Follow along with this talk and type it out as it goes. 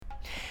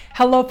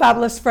Hello,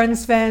 fabulous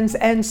friends, fans,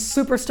 and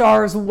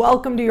superstars.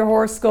 Welcome to your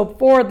horoscope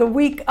for the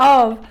week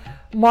of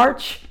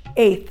March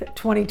 8th,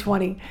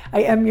 2020.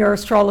 I am your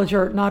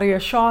astrologer, Nadia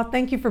Shah.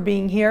 Thank you for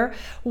being here.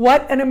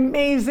 What an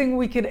amazing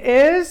week it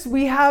is.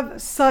 We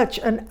have such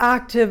an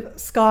active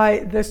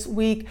sky this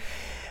week.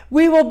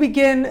 We will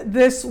begin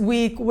this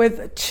week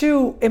with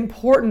two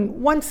important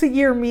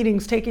once-a-year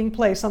meetings taking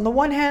place. On the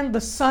one hand,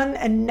 the Sun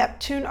and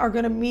Neptune are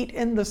going to meet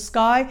in the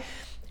sky.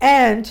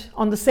 And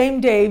on the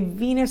same day,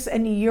 Venus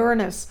and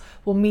Uranus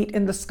will meet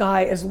in the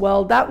sky as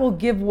well. That will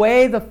give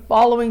way the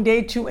following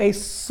day to a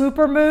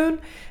supermoon,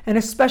 an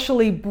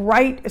especially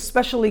bright,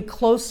 especially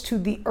close to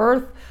the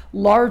Earth,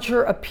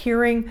 larger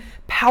appearing,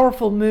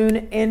 powerful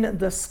moon in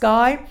the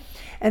sky.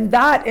 And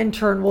that in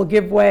turn will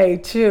give way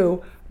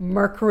to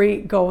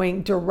Mercury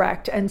going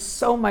direct and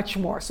so much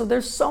more. So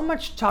there's so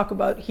much to talk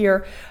about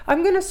here.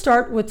 I'm going to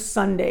start with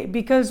Sunday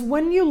because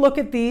when you look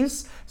at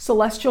these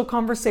celestial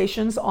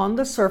conversations on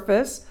the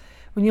surface,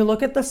 when you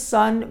look at the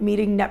Sun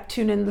meeting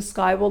Neptune in the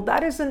sky, well,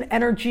 that is an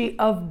energy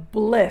of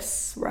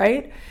bliss,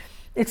 right?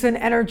 It's an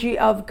energy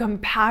of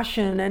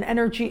compassion, an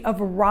energy of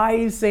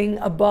rising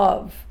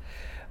above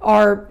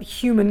our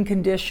human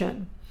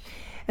condition.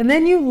 And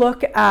then you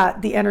look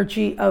at the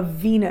energy of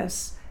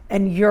Venus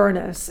and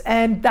Uranus,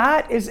 and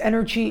that is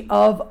energy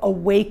of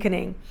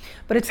awakening.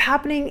 But it's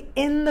happening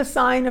in the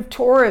sign of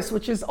Taurus,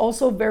 which is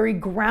also very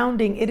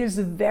grounding. It is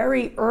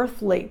very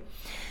earthly.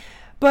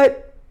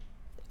 But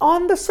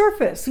on the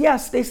surface,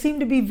 yes, they seem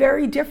to be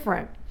very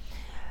different.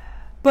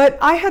 But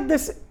I had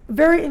this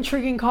very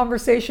intriguing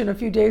conversation a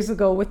few days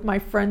ago with my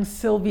friend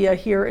Sylvia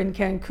here in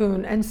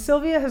Cancun. And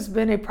Sylvia has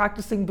been a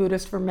practicing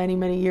Buddhist for many,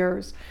 many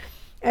years.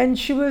 And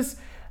she was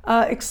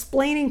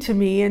explaining to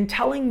me and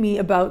telling me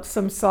about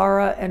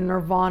samsara and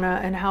nirvana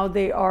and how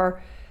they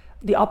are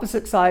the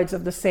opposite sides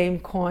of the same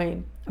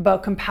coin,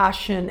 about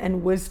compassion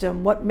and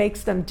wisdom, what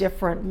makes them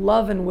different,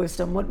 love and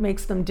wisdom, what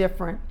makes them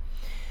different,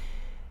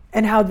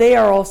 and how they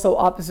are also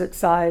opposite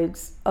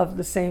sides of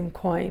the same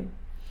coin.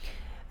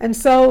 And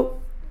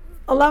so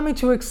allow me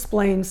to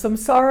explain.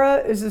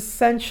 Samsara is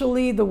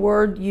essentially the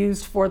word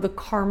used for the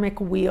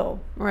karmic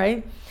wheel,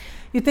 right?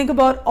 You think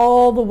about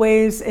all the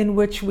ways in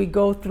which we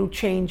go through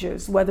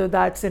changes, whether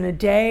that's in a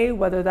day,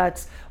 whether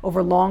that's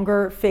over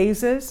longer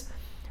phases.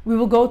 We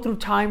will go through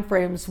time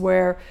frames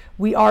where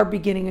we are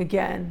beginning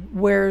again,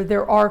 where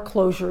there are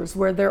closures,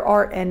 where there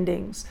are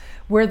endings,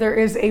 where there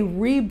is a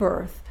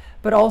rebirth,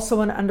 but also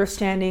an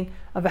understanding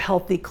of a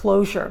healthy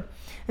closure.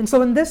 And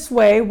so in this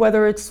way,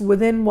 whether it's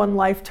within one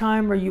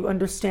lifetime or you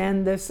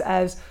understand this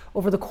as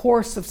over the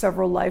course of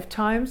several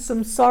lifetimes,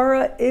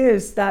 samsara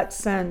is that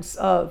sense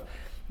of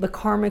the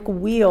karmic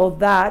wheel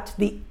that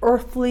the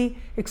earthly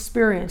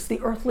experience, the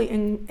earthly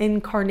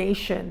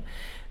incarnation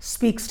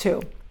speaks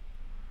to.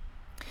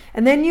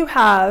 And then you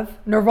have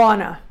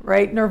nirvana,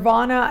 right?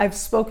 Nirvana, I've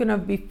spoken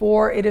of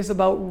before. It is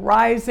about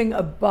rising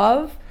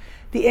above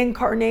the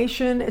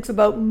incarnation. It's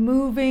about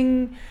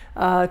moving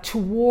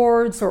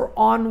towards or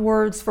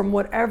onwards from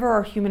whatever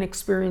our human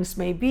experience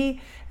may be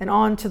and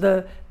on to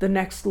the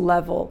next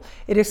level.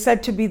 It is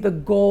said to be the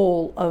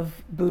goal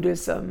of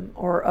Buddhism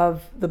or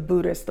of the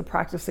Buddhist, the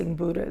practicing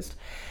Buddhist.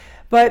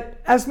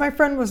 But as my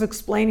friend was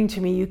explaining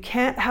to me, you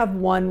can't have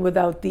one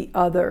without the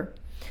other.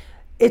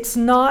 It's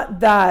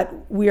not that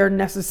we are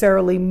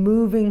necessarily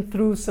moving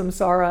through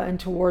samsara and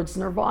towards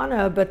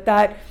nirvana, but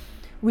that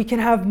we can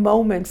have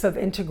moments of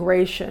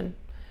integration.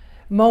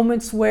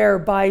 Moments where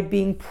by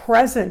being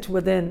present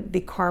within the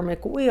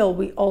karmic wheel,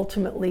 we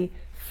ultimately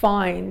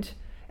find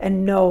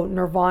and know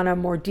nirvana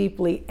more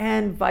deeply,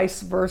 and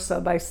vice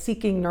versa. By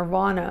seeking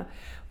nirvana,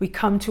 we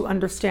come to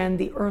understand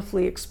the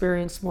earthly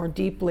experience more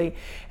deeply.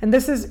 And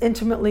this is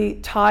intimately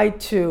tied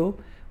to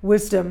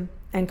wisdom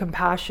and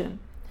compassion,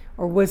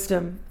 or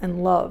wisdom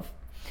and love.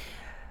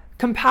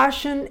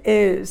 Compassion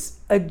is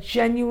a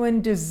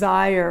genuine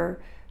desire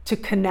to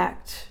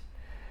connect.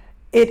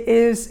 It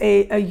is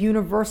a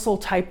universal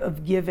type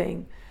of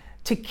giving,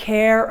 to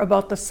care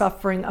about the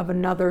suffering of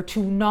another,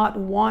 to not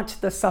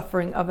want the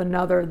suffering of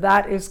another.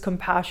 That is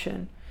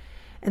compassion.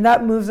 And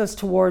that moves us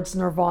towards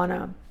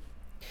nirvana.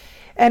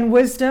 And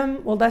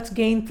wisdom, well, that's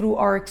gained through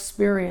our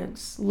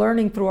experience,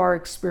 learning through our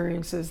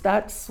experiences.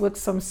 That's what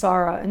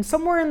samsara. And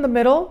somewhere in the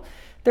middle,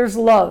 there's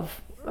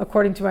love,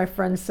 according to my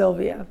friend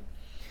Sylvia.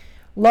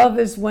 Love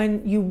is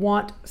when you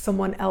want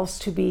someone else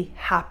to be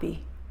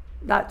happy.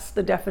 That's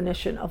the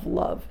definition of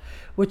love,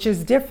 which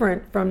is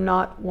different from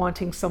not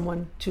wanting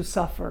someone to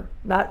suffer.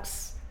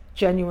 That's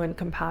genuine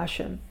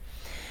compassion.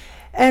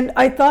 And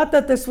I thought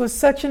that this was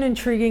such an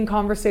intriguing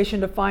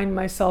conversation to find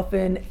myself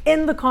in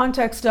the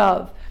context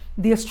of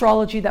the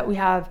astrology that we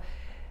have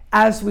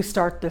as we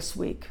start this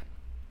week.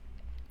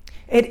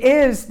 It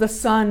is the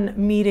Sun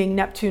meeting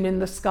Neptune in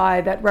the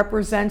sky that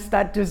represents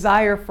that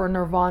desire for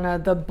nirvana,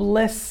 the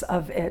bliss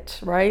of it,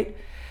 right?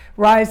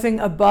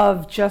 Rising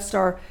above just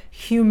our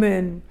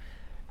human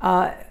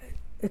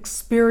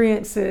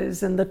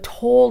experiences and the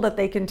toll that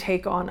they can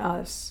take on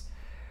us.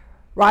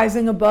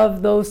 Rising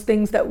above those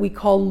things that we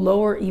call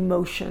lower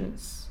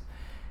emotions.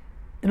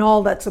 and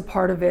all that's a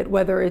part of it,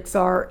 whether it's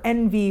our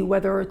envy,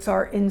 whether it's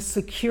our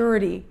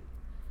insecurity.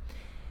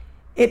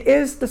 It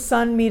is the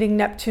sun meeting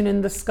Neptune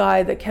in the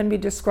sky that can be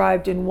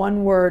described in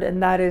one word,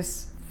 and that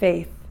is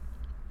faith.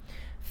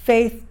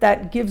 Faith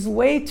that gives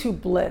way to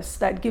bliss,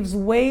 that gives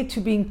way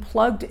to being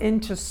plugged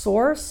into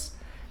Source.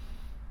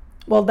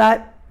 Well,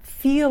 that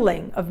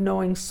feeling of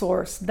knowing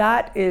Source,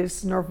 that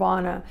is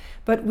nirvana.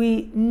 But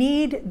we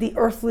need the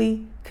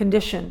earthly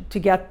condition to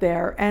get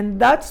there. And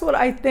that's what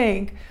I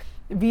think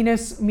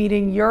Venus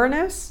meeting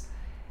Uranus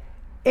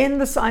in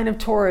the sign of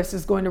Taurus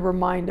is going to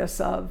remind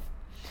us of.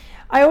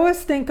 I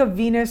always think of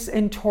Venus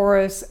in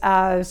Taurus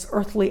as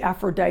earthly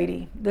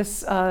Aphrodite.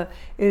 This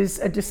is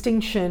a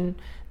distinction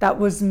that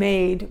was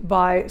made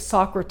by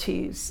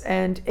Socrates.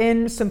 And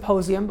in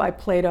Symposium by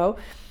Plato,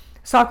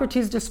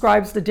 Socrates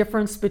describes the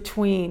difference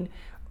between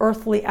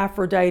earthly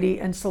Aphrodite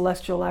and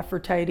celestial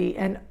Aphrodite.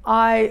 And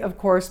I, of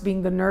course,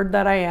 being the nerd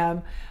that I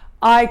am,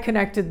 I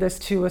connected this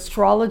to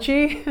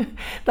astrology.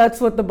 That's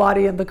what The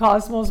Body and the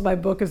Cosmos, my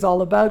book, is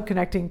all about,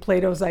 connecting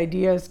Plato's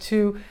ideas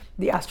to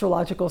the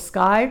astrological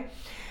sky.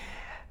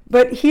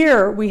 But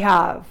here we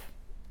have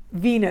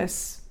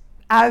Venus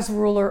as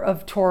ruler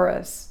of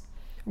Taurus,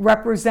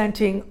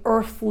 representing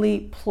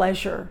earthly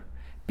pleasure,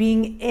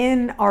 being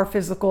in our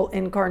physical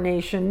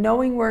incarnation,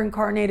 knowing we're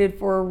incarnated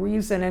for a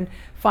reason and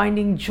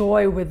finding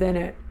joy within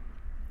it.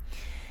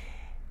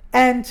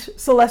 And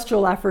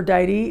celestial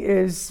Aphrodite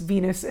is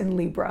Venus in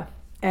Libra,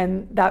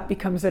 and that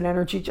becomes an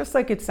energy, just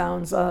like it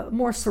sounds,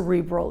 more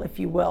cerebral, if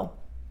you will.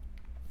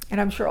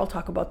 And I'm sure I'll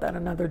talk about that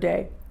another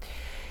day.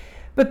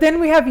 But then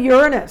we have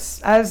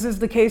Uranus, as is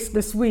the case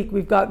this week.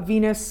 We've got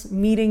Venus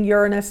meeting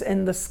Uranus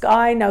in the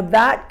sky. Now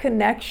that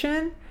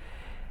connection,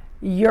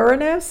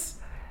 Uranus,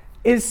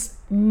 is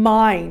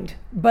mind,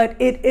 but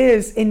it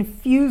is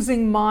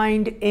infusing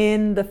mind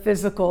in the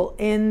physical,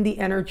 in the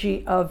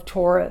energy of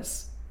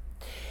Taurus.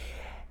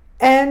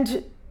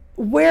 And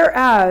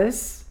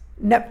whereas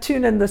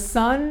Neptune and the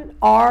Sun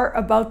are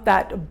about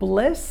that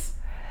bliss,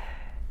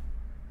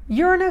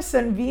 Uranus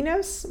and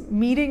Venus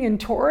meeting in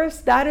Taurus,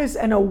 that is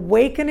an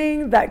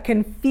awakening that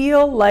can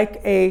feel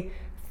like a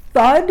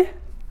thud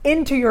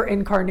into your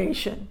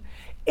incarnation,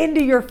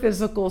 into your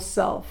physical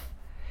self.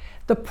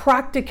 The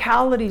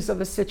practicalities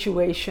of a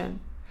situation,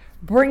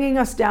 bringing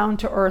us down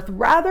to earth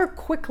rather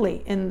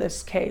quickly in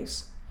this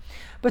case,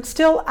 but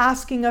still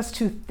asking us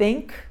to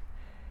think,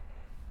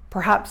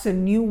 perhaps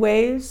in new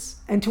ways,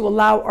 and to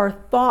allow our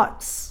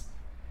thoughts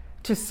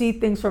to see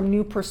things from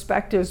new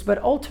perspectives,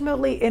 but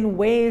ultimately in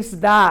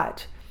ways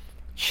that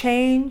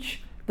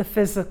change the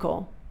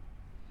physical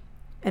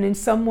and in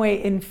some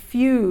way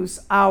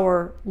infuse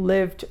our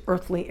lived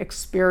earthly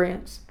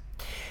experience.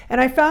 And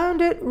I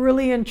found it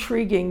really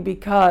intriguing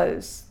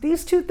because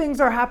these two things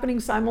are happening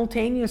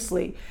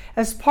simultaneously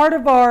as part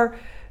of our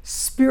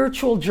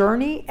spiritual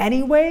journey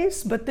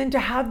anyways, but then to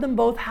have them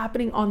both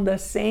happening on the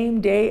same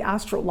day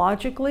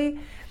astrologically,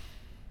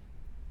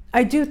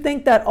 I do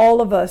think that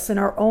all of us in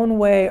our own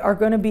way are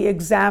going to be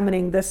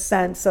examining this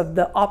sense of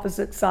the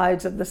opposite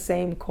sides of the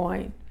same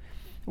coin,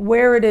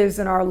 where it is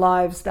in our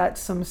lives that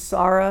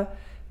samsara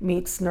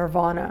meets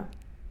nirvana,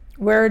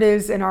 where it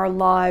is in our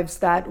lives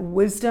that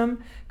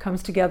wisdom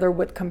comes together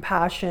with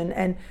compassion,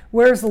 and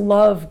where's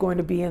love going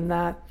to be in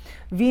that?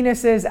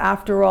 Venus is,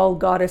 after all,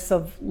 goddess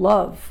of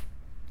love.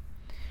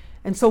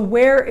 And so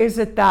where is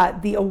it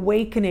that the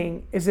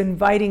awakening is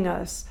inviting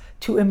us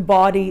to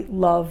embody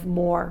love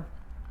more?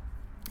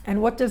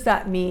 And what does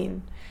that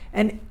mean?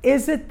 And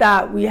is it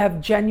that we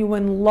have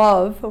genuine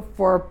love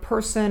for a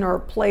person or a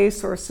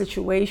place or a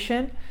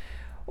situation?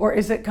 Or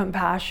is it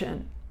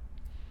compassion?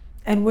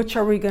 And which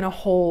are we going to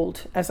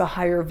hold as a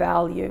higher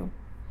value?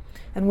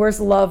 And where's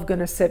love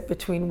going to sit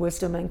between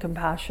wisdom and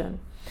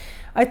compassion?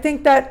 I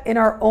think that in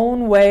our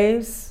own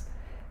ways,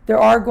 there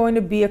are going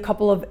to be a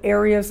couple of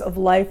areas of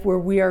life where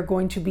we are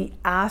going to be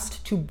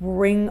asked to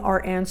bring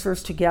our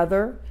answers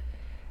together,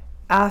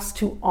 asked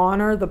to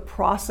honor the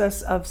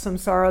process of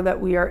samsara that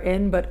we are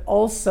in, but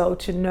also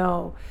to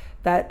know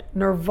that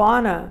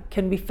nirvana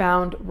can be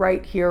found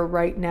right here,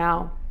 right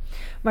now.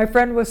 My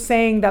friend was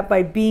saying that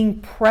by being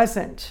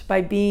present,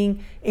 by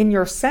being in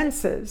your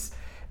senses,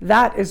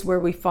 that is where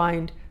we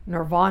find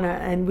nirvana.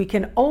 And we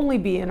can only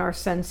be in our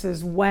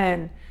senses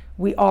when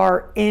we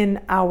are in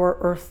our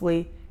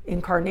earthly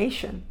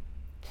incarnation.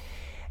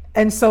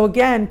 And so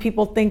again,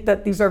 people think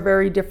that these are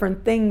very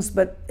different things,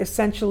 but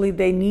essentially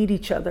they need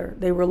each other.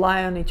 They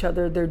rely on each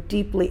other. They're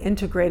deeply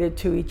integrated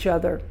to each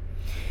other.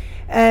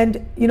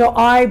 And,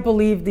 I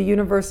believe the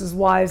universe is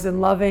wise and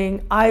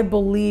loving. I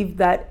believe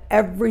that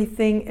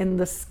everything in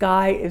the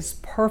sky is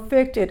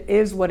perfect. It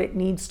is what it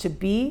needs to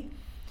be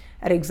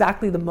at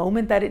exactly the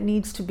moment that it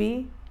needs to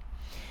be.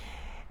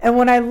 And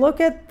when I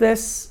look at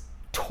this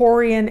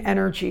Taurian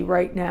energy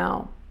right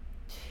now,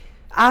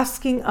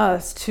 asking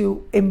us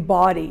to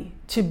embody,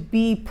 to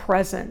be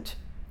present.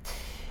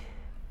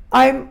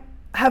 I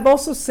have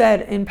also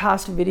said in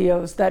past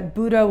videos that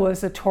Buddha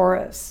was a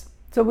Taurus.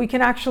 So we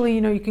can actually,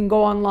 you can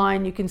go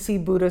online, you can see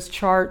Buddha's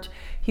chart.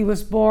 He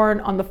was born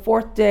on the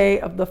 4th day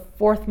of the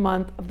 4th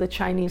month of the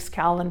Chinese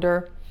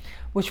calendar,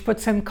 which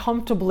puts him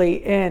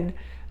comfortably in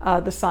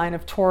the sign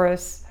of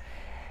Taurus.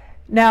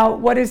 Now,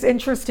 what is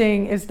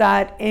interesting is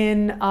that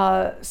in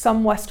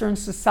some Western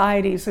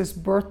societies, his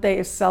birthday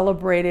is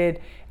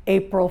celebrated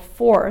April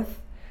 4th.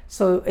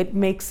 So it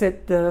makes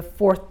it the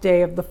 4th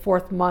day of the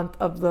 4th month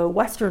of the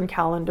Western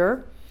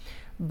calendar.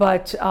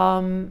 But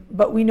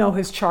we know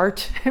his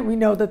chart. We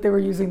know that they were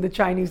using the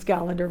Chinese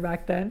calendar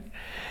back then.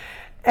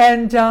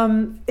 And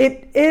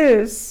it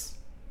is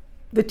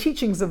the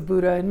teachings of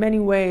Buddha in many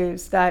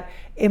ways that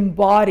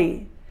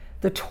embody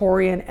the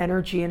Taurian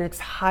energy in its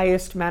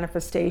highest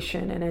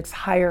manifestation and its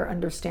higher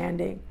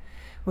understanding,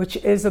 which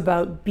is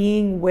about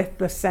being with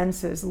the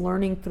senses,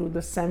 learning through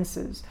the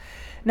senses.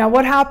 Now,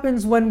 what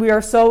happens when we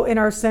are so in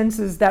our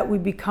senses that we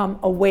become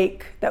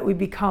awake, that we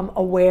become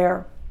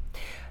aware?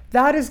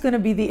 That is going to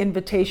be the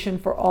invitation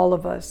for all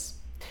of us.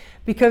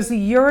 Because the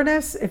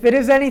Uranus, if it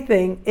is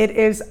anything, it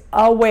is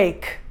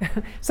awake,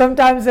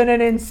 sometimes in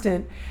an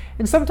instant,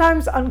 and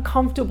sometimes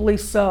uncomfortably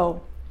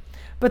so.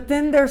 But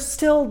then there's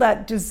still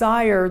that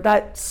desire,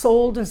 that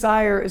soul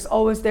desire is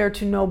always there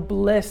to know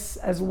bliss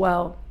as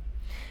well.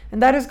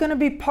 And that is going to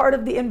be part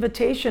of the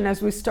invitation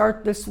as we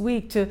start this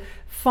week to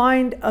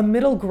find a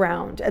middle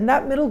ground. And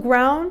that middle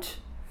ground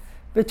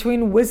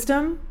between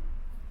wisdom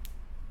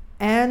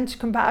and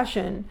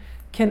compassion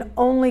can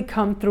only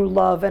come through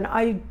love. And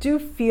I do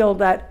feel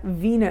that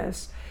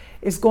Venus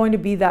is going to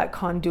be that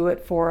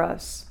conduit for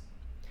us.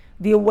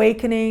 The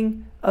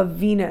awakening of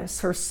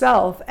Venus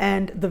herself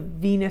and the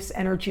Venus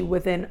energy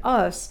within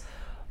us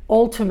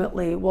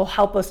ultimately will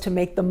help us to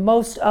make the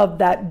most of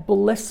that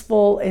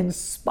blissful,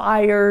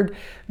 inspired,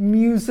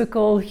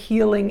 musical,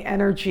 healing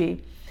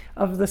energy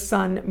of the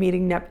sun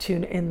meeting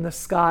Neptune in the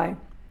sky.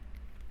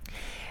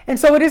 And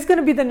so it is going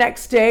to be the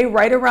next day,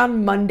 right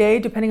around Monday,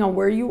 depending on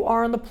where you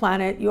are on the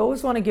planet. You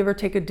always want to give or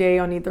take a day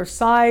on either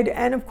side.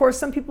 And of course,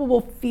 some people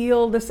will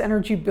feel this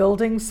energy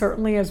building,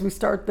 certainly as we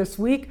start this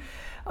week.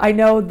 I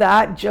know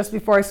that just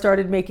before I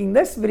started making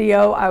this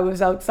video, I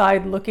was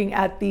outside looking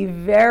at the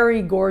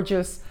very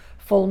gorgeous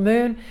full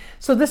moon.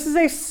 So this is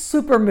a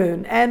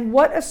supermoon. And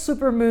what a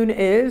supermoon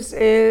is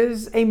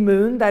a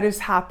moon that is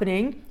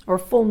happening, or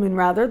full moon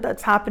rather,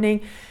 that's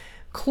happening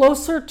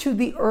closer to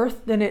the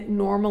Earth than it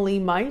normally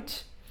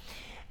might.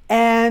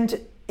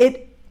 And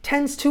it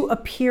tends to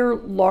appear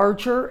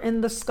larger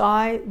in the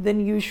sky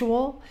than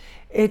usual.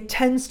 It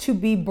tends to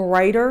be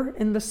brighter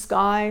in the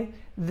sky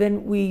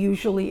than we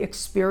usually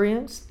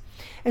experience.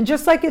 And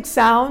just like it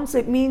sounds,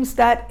 it means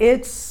that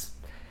its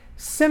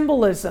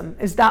symbolism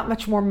is that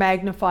much more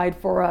magnified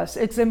for us.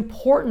 Its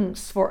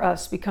importance for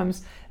us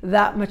becomes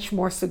that much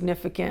more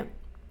significant.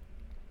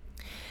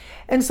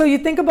 And so you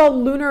think about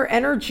lunar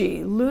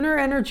energy. Lunar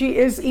energy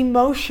is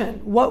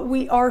emotion, what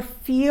we are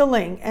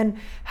feeling, and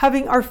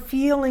having our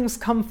feelings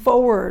come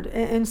forward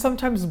in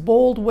sometimes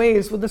bold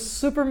ways, with the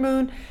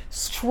supermoon,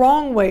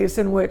 strong ways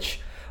in which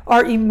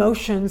our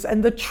emotions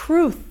and the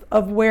truth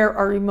of where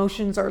our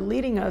emotions are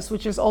leading us,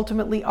 which is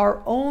ultimately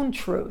our own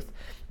truth.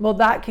 Well,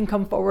 that can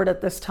come forward at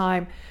this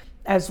time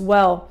as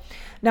well.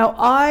 Now,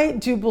 I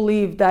do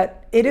believe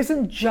that it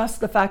isn't just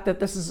the fact that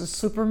this is a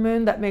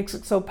supermoon that makes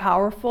it so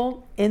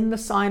powerful in the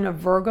sign of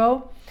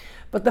Virgo,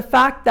 but the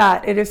fact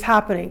that it is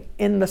happening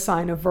in the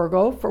sign of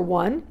Virgo, for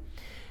one,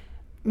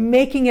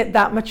 making it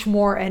that much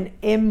more an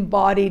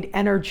embodied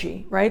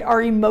energy, right?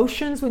 Our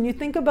emotions, when you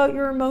think about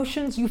your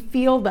emotions, you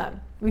feel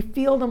them. We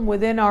feel them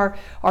within our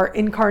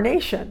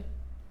incarnation.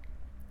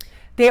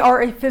 They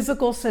are a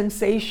physical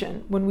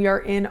sensation when we are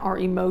in our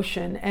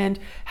emotion, and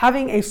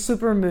having a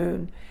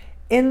supermoon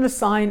in the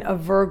sign of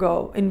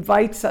Virgo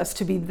invites us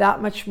to be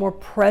that much more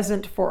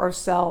present for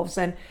ourselves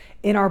and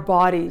in our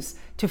bodies,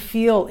 to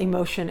feel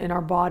emotion in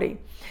our body.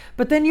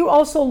 But then you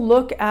also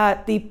look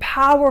at the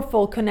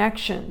powerful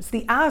connections,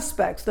 the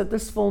aspects that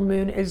this full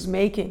moon is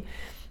making.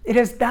 It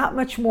has that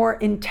much more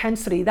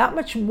intensity, that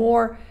much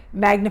more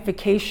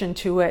magnification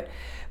to it,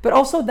 but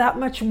also that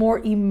much more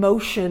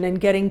emotion and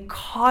getting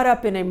caught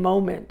up in a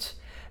moment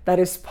that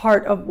is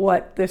part of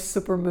what this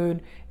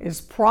supermoon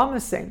is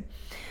promising.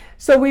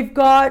 So we've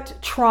got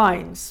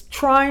trines.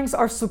 Trines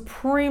are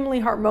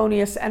supremely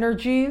harmonious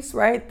energies,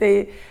 right?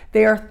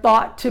 They are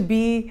thought to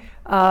be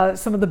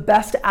some of the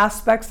best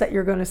aspects that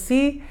you're going to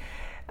see.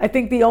 I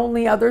think the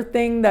only other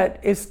thing that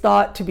is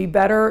thought to be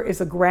better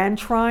is a grand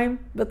trine,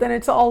 but then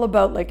it's all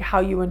about like how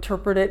you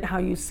interpret it, how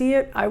you see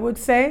it, I would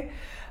say.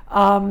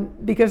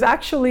 Because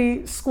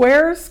actually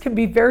squares can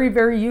be very,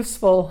 very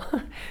useful.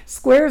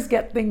 Squares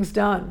get things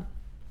done.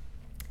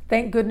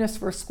 Thank goodness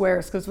for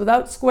squares, because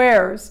without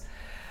squares,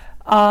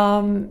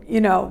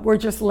 we're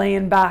just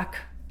laying back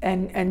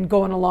and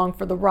going along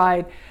for the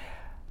ride.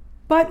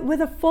 But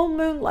with a full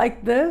moon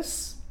like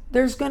this,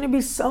 there's going to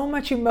be so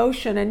much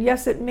emotion. And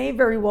yes, it may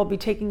very well be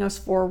taking us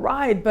for a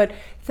ride, but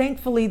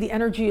thankfully the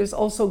energy is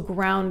also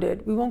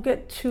grounded. We won't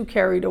get too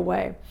carried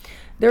away.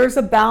 There is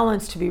a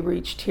balance to be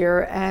reached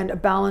here, and a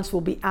balance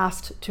will be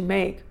asked to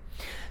make.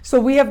 So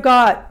we have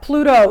got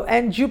Pluto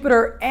and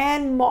Jupiter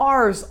and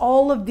Mars,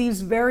 all of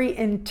these very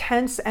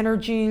intense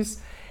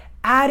energies,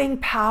 adding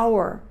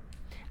power,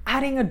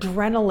 adding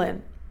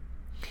adrenaline.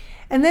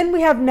 And then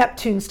we have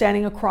Neptune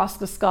standing across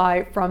the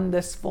sky from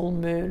this full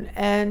moon.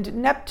 And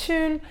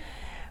Neptune,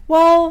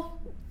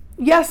 well,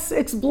 yes,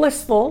 it's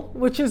blissful,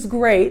 which is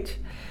great.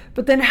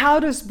 But then how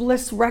does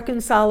bliss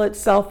reconcile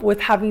itself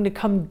with having to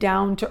come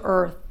down to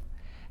earth,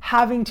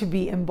 having to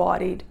be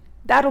embodied?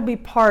 That'll be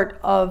part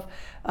of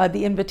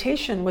the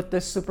invitation with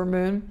this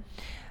supermoon.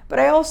 But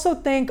I also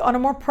think on a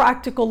more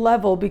practical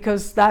level,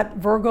 because that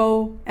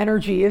Virgo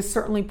energy is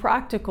certainly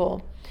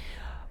practical,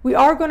 we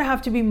are going to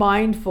have to be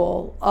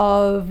mindful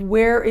of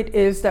where it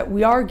is that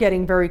we are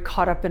getting very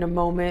caught up in a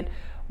moment,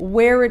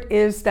 where it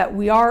is that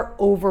we are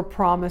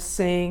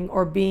over-promising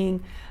or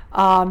being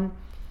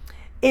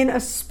in a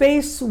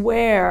space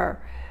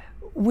where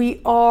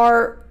we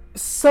are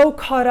so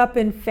caught up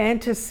in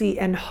fantasy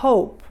and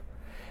hope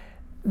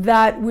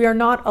that we are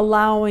not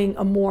allowing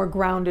a more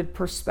grounded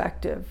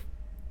perspective.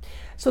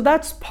 So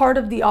that's part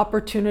of the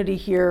opportunity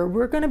here.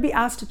 We're going to be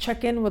asked to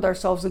check in with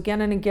ourselves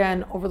again and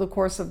again over the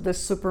course of this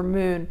super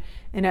moon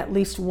in at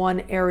least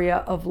one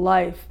area of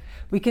life.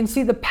 We can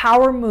see the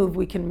power move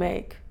we can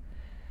make.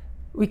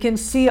 We can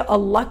see a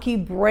lucky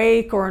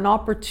break or an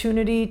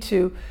opportunity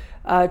to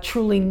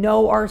truly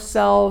know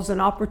ourselves,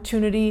 an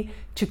opportunity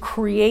to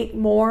create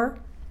more,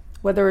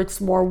 whether it's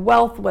more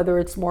wealth, whether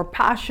it's more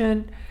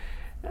passion,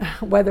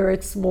 whether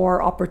it's more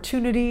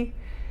opportunity.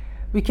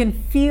 We can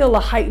feel a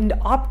heightened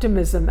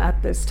optimism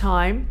at this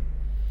time,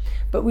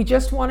 but we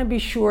just want to be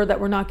sure that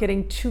we're not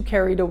getting too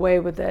carried away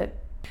with it.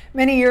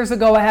 Many years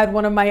ago, I had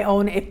one of my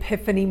own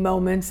epiphany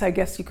moments, I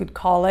guess you could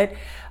call it.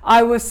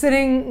 I was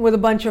sitting with a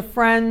bunch of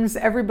friends.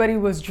 Everybody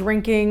was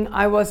drinking.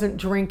 I wasn't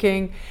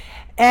drinking.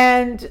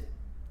 And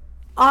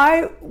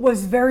I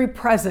was very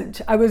present.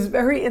 I was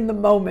very in the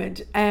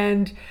moment.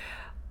 And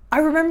I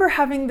remember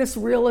having this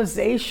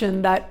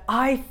realization that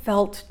I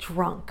felt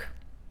drunk.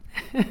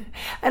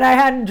 And I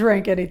hadn't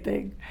drank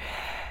anything.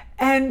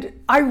 And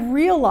I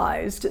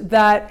realized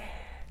that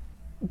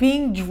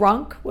being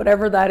drunk,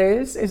 whatever that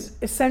is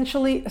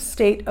essentially a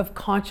state of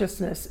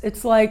consciousness.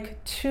 It's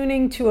like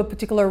tuning to a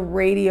particular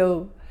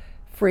radio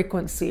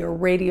frequency or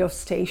radio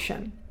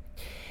station.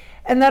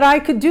 And that I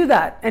could do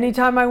that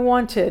anytime I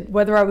wanted,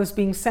 whether I was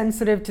being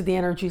sensitive to the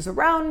energies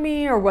around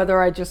me or whether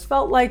I just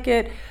felt like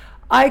it.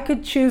 I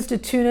could choose to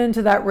tune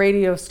into that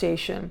radio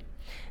station.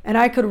 And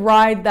I could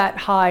ride that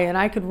high and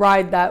I could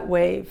ride that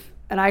wave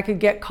and I could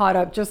get caught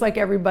up just like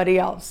everybody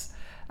else.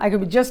 I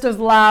could be just as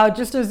loud,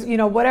 just as,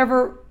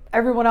 whatever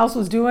everyone else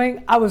was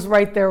doing, I was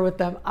right there with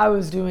them. I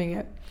was doing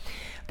it.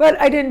 But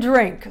I didn't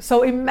drink.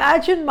 So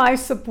imagine my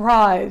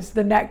surprise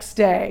the next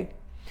day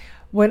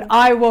when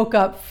I woke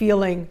up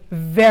feeling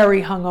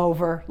very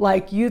hungover.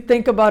 Like you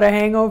think about a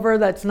hangover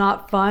that's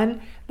not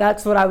fun,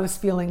 that's what I was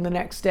feeling the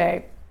next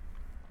day.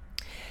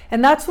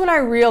 And that's when I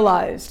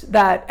realized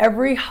that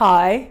every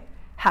high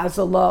has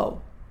a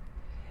low.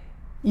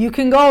 You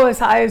can go as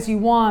high as you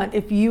want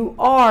if you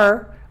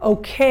are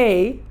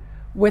okay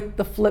with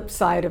the flip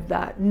side of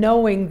that,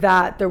 knowing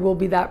that there will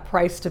be that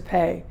price to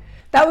pay.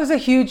 That was a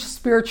huge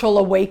spiritual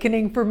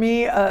awakening for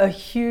me, a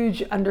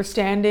huge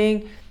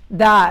understanding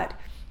that,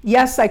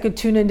 yes, I could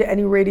tune into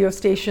any radio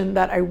station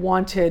that I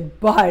wanted,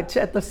 but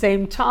at the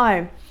same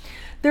time,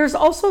 there's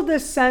also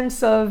this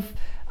sense of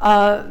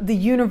the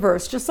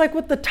universe. Just like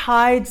with the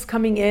tides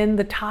coming in,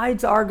 the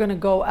tides are going to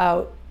go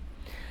out.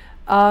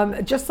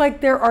 Just like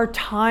there are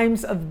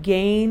times of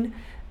gain,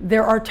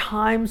 there are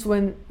times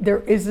when there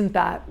isn't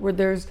that, where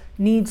there's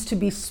needs to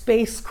be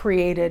space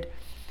created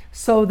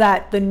so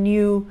that the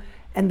new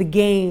and the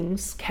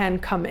gains can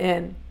come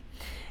in.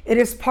 It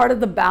is part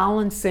of the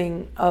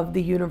balancing of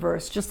the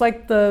universe, just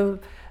like the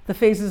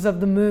phases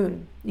of the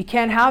moon. You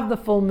can't have the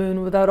full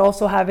moon without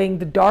also having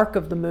the dark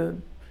of the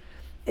moon.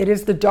 It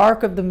is the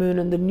dark of the moon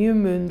and the new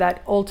moon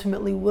that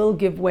ultimately will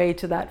give way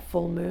to that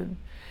full moon.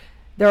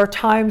 There are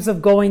times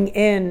of going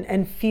in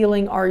and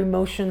feeling our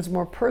emotions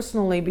more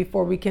personally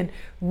before we can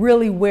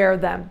really wear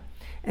them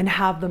and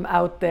have them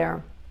out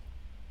there.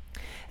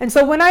 And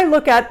so when I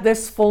look at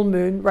this full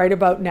moon right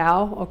about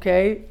now,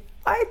 okay,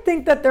 I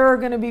think that there are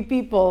going to be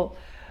people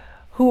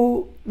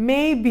who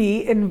may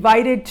be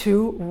invited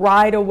to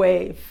ride a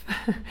wave.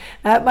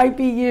 That might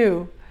be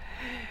you.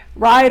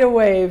 Ride a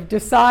wave,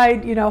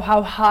 decide,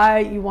 how high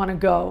you want to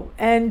go.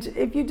 And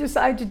if you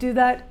decide to do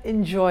that,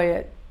 enjoy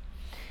it.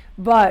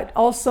 But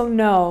also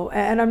know,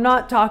 and I'm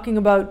not talking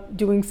about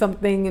doing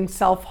something in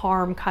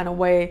self-harm kind of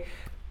way.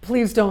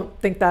 Please don't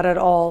think that at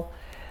all.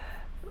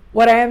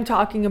 What I am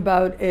talking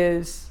about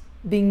is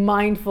being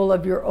mindful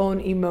of your own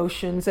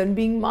emotions and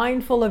being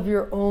mindful of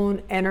your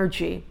own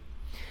energy.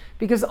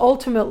 Because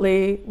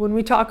ultimately, when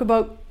we talk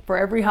about for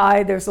every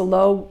high, there's a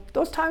low,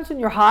 those times when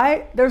you're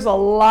high, there's a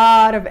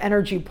lot of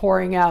energy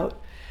pouring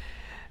out.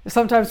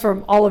 Sometimes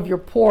from all of your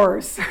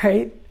pores,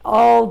 right?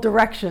 All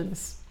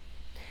directions.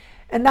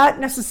 And that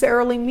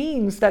necessarily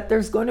means that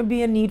there's going to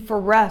be a need for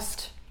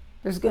rest.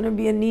 There's going to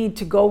be a need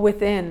to go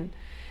within.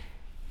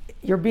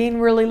 You're being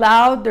really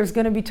loud. There's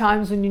going to be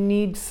times when you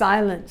need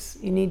silence.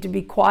 You need to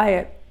be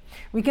quiet.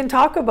 We can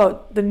talk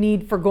about the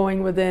need for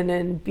going within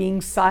and being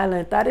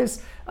silent. That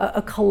is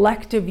a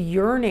collective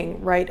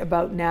yearning right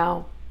about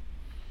now.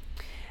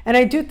 And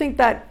I do think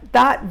that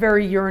that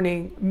very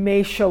yearning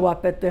may show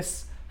up at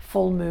this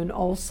full moon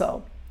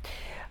also.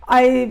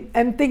 I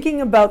am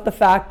thinking about the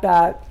fact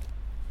that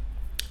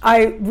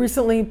I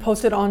recently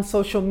posted on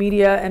social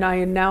media and I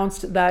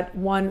announced that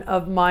one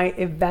of my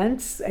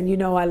events, and you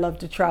know I love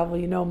to travel,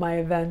 you know my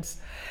events,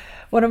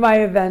 one of my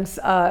events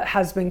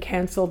has been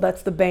canceled.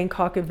 That's the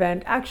Bangkok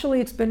event. Actually,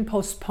 it's been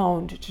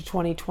postponed to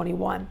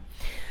 2021.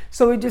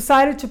 So we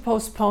decided to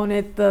postpone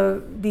it.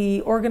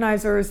 The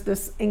organizer is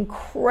this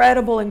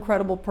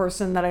incredible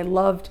person that I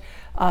loved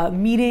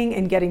meeting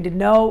and getting to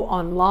know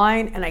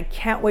online, and I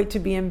can't wait to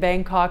be in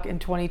Bangkok in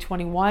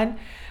 2021.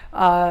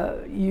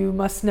 You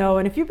must know,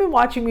 and if you've been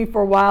watching me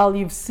for a while,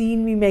 you've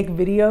seen me make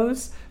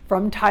videos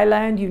from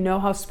Thailand. You know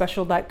how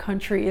special that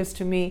country is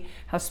to me,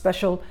 how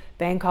special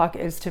Bangkok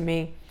is to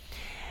me.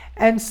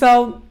 And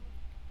so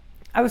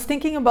I was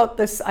thinking about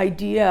this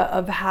idea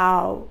of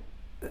how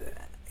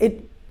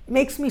it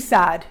makes me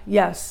sad.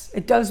 Yes,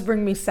 it does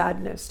bring me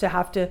sadness to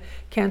have to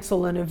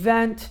cancel an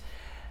event.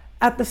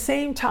 At the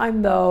same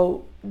time,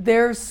 though,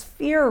 there's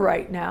fear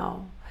right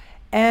now.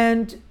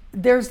 And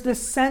there's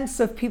this sense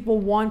of people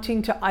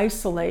wanting to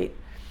isolate.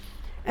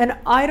 And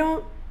I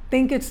don't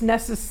think it's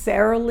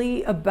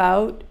necessarily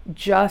about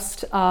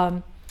just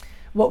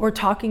what we're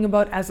talking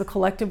about as a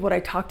collective, what I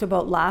talked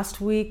about last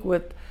week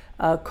with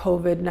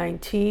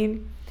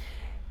COVID-19.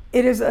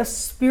 It is a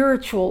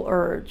spiritual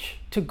urge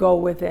to go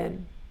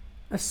within,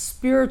 a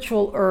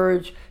spiritual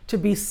urge to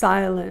be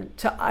silent,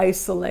 to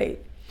isolate.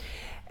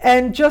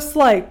 And just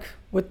like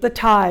with the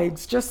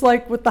tides, just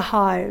like with the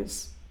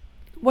highs,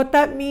 what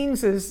that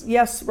means is,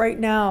 yes, right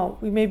now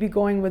we may be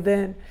going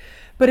within,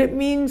 but it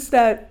means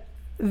that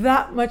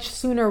much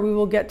sooner we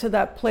will get to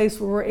that place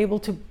where we're able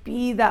to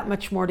be that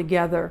much more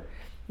together.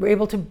 We're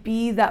able to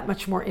be that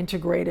much more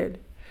integrated.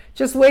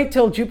 Just wait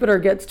till Jupiter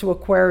gets to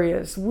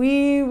Aquarius.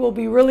 We will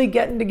be really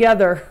getting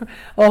together.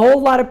 A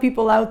whole lot of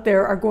people out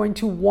there are going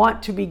to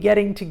want to be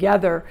getting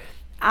together,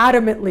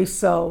 adamantly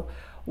so,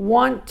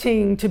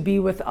 wanting to be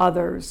with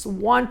others,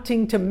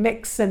 wanting to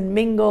mix and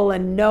mingle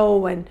and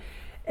know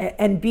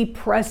and be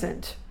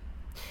present.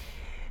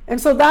 And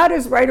so that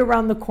is right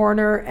around the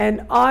corner,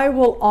 and I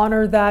will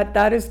honor that.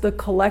 That is the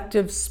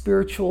collective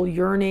spiritual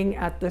yearning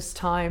at this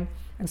time,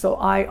 and so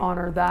I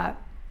honor that.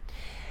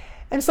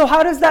 And so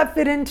how does that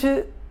fit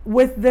into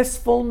with this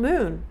full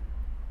moon?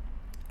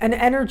 An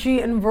energy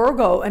in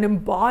Virgo, an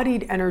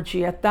embodied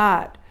energy at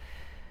that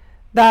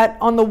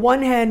on the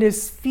one hand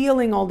is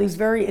feeling all these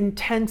very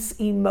intense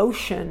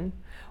emotion,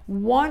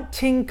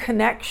 wanting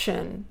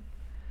connection,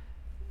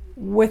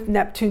 with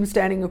Neptune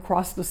standing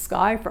across the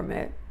sky from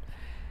it,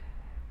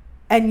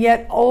 and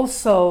yet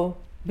also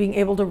being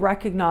able to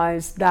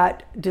recognize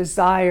that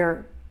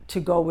desire to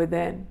go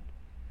within,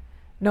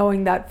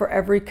 knowing that for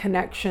every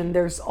connection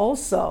there's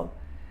also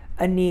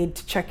a need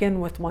to check in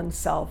with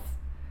oneself,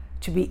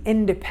 to be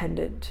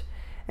independent.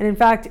 And in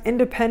fact,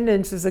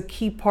 independence is a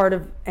key part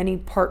of any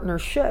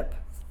partnership.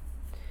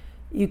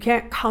 You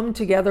can't come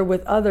together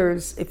with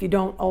others if you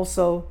don't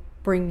also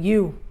bring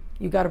you.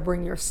 You got to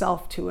bring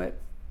yourself to it.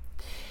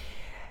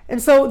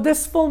 And so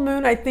this full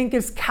moon, I think,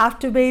 is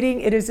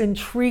captivating. It is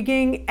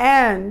intriguing.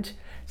 And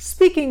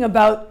speaking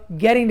about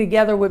getting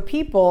together with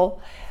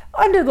people,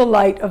 under the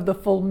light of the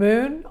full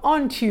moon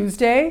on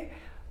Tuesday,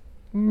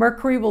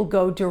 Mercury will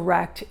go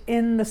direct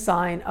in the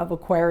sign of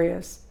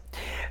Aquarius.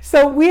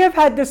 So we have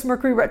had this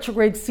Mercury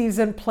retrograde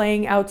season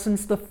playing out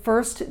since the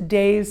first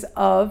days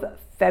of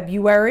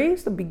February,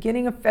 the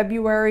beginning of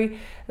February.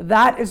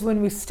 That is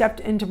when we stepped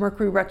into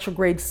Mercury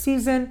retrograde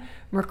season.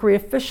 Mercury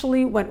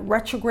officially went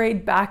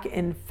retrograde back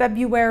in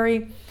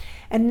February,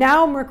 and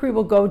now Mercury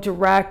will go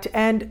direct.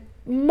 And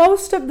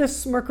most of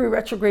this Mercury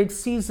retrograde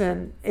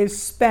season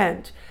is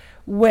spent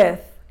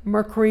with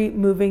Mercury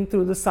moving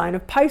through the sign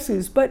of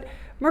Pisces, but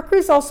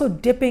Mercury's also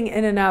dipping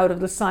in and out of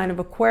the sign of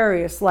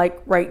Aquarius,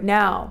 like right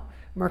now,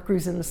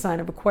 Mercury's in the sign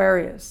of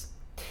Aquarius.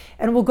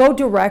 And we'll go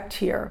direct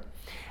here.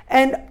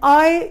 And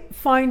I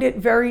find it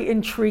very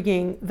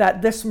intriguing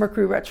that this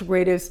Mercury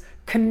retrograde is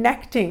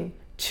connecting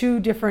two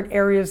different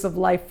areas of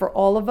life for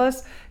all of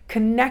us,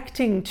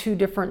 connecting two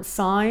different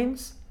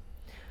signs.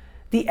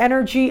 The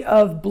energy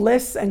of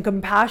bliss and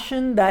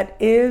compassion that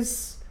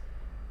is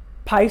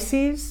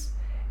Pisces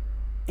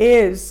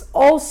is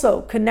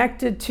also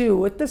connected to,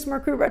 with this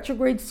Mercury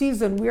retrograde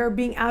season, we are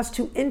being asked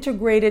to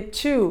integrate it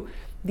to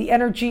the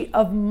energy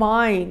of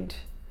mind,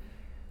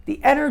 the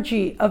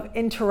energy of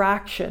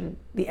interaction,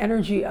 the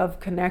energy of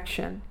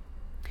connection.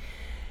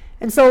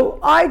 And so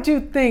I do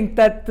think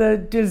that the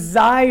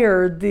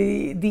desire,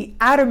 the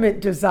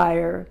adamant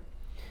desire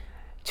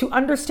to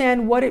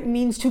understand what it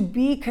means to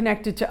be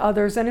connected to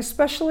others, and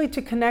especially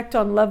to connect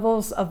on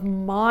levels of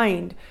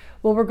mind,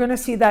 well, we're going to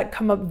see that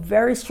come up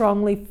very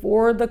strongly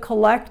for the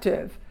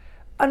collective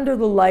under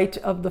the light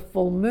of the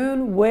full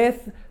moon,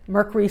 with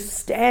Mercury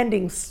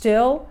standing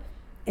still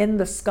in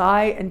the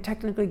sky and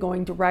technically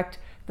going direct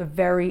the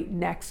very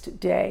next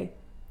day.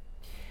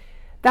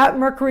 That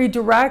Mercury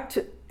direct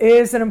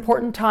is an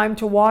important time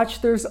to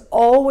watch. There's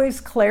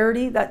always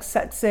clarity that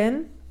sets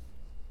in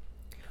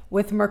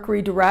with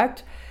Mercury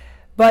direct,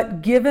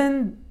 But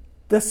given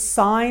the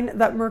sign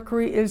that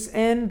Mercury is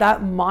in,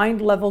 that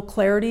mind level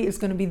clarity is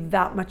going to be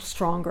that much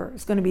stronger.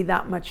 It's going to be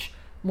that much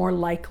more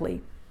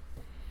likely.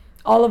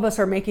 All of us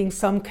are making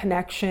some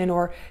connection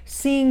or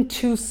seeing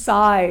two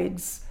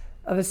sides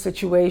of a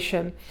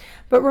situation.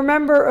 But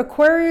remember,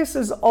 Aquarius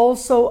is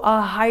also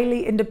a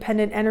highly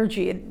independent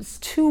energy. It's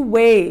two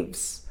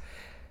waves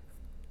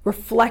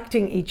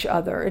reflecting each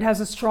other. It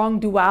has a strong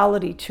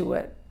duality to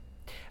it.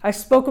 I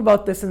spoke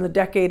about this in the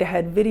Decade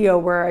Ahead video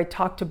where I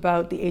talked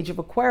about the age of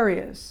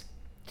Aquarius.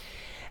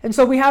 And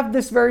so we have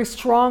this very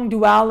strong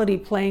duality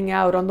playing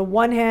out. On the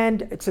one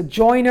hand, it's a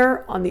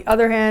joiner. On the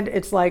other hand,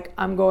 it's like,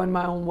 I'm going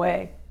my own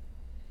way.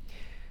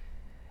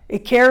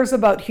 It cares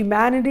about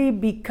humanity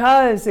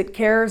because it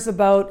cares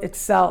about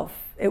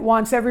itself. It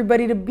wants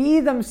everybody to be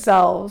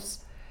themselves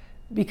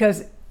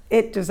because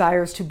it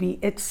desires to be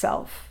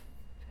itself.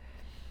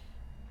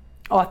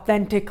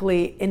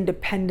 Authentically,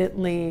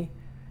 independently,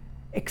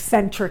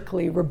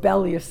 eccentrically,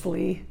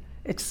 rebelliously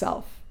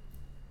itself.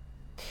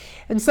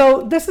 And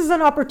so this is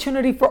an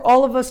opportunity for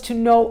all of us to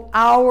know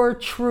our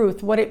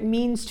truth, what it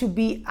means to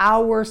be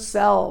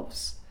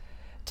ourselves,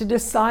 to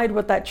decide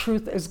what that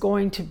truth is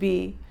going to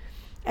be.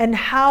 And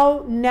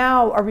how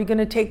now are we going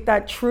to take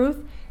that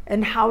truth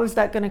and how is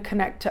that going to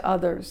connect to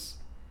others?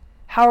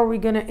 How are we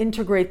going to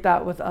integrate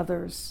that with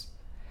others?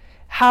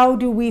 How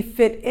do we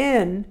fit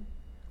in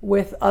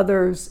with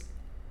others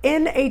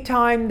in a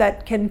time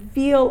that can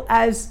feel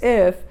as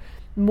if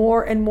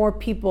more and more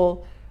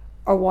people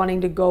are wanting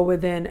to go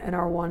within and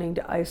are wanting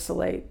to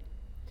isolate?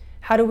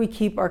 How do we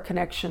keep our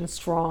connection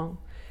strong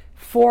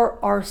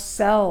for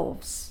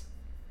ourselves,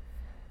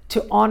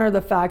 to honor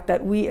the fact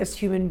that we as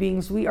human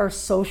beings, we are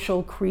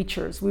social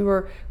creatures. We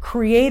were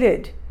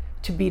created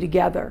to be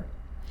together.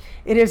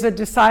 It is a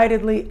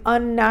decidedly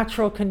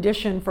unnatural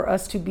condition for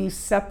us to be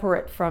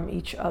separate from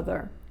each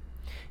other.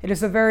 It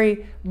is a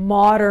very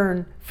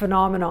modern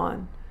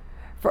phenomenon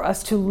for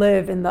us to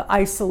live in the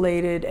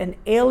isolated and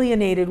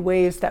alienated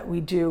ways that we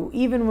do,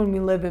 even when we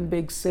live in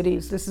big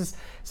cities. This is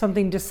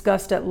something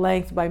discussed at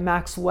length by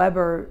Max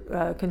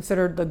Weber,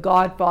 considered the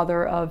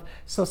godfather of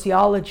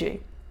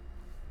sociology.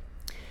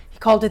 He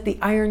called it the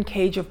iron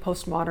cage of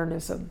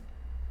postmodernism.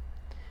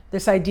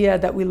 This idea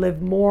that we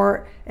live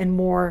more and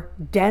more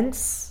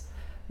dense,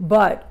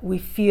 but we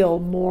feel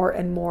more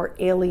and more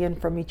alien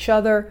from each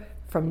other,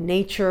 from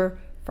nature,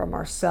 from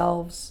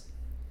ourselves.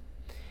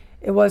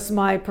 It was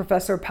my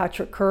professor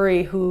Patrick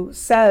Curry who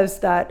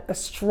says that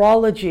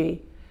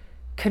astrology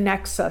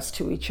connects us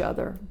to each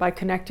other. By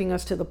connecting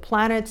us to the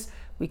planets,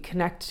 we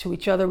connect to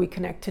each other, we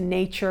connect to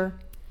nature.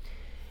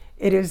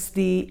 It is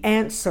the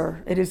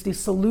answer, it is the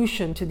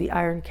solution to the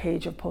iron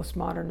cage of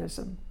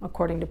postmodernism,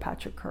 according to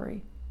Patrick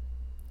Curry.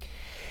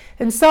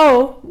 And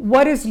so,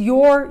 what is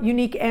your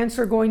unique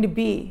answer going to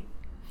be?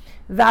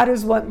 That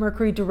is what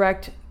Mercury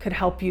Direct could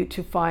help you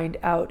to find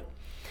out.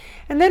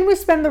 And then we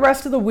spend the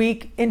rest of the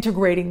week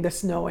integrating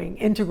this knowing,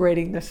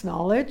 integrating this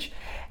knowledge,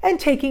 and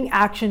taking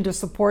action to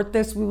support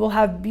this. We will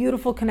have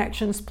beautiful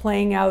connections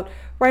playing out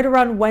right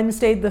around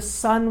Wednesday. The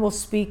Sun will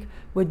speak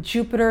with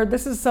Jupiter.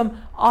 This is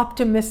some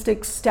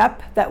optimistic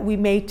step that we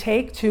may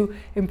take to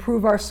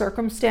improve our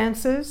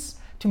circumstances,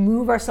 to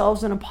move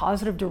ourselves in a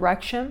positive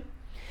direction.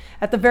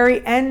 At the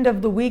very end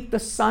of the week, the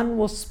Sun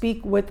will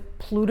speak with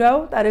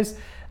Pluto. That is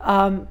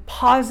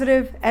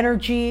positive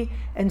energy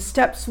and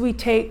steps we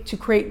take to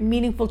create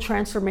meaningful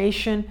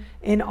transformation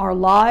in our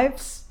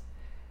lives,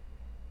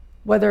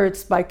 whether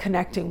it's by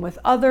connecting with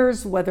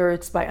others, whether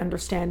it's by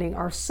understanding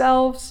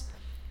ourselves.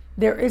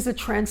 There is a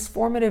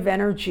transformative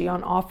energy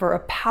on offer, a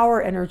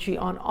power energy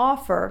on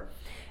offer,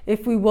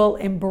 if we will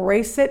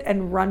embrace it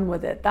and run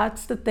with it.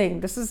 That's the thing.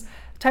 This is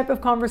a type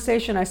of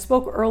conversation. I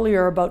spoke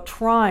earlier about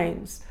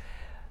trines.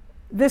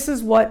 This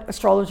is what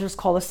astrologers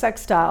call a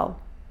sextile.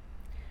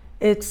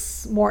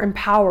 It's more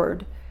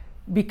empowered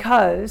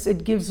because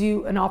it gives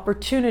you an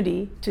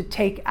opportunity to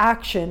take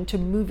action, to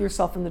move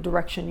yourself in the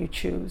direction you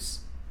choose,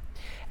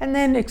 and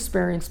then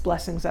experience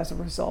blessings as a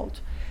result.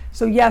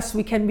 So yes,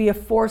 we can be a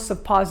force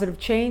of positive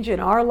change in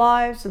our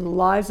lives and the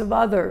lives of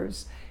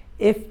others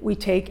if we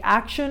take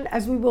action,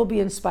 as we will be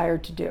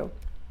inspired to do.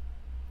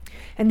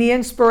 And the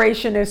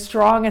inspiration is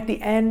strong at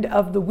the end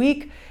of the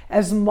week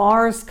as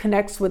Mars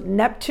connects with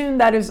Neptune.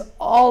 That is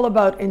all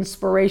about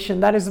inspiration.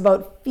 That is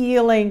about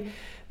feeling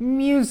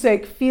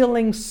music,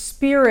 feeling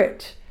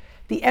spirit,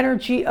 the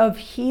energy of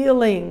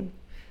healing.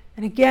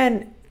 And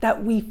again,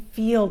 that we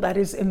feel, that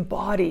is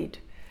embodied,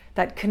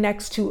 that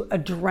connects to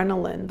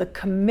adrenaline, the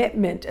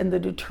commitment and the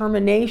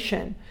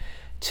determination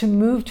to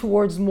move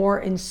towards more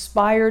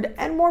inspired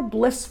and more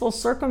blissful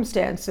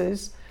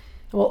circumstances.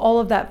 Well, all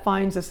of that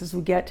finds us as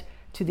we get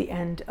to the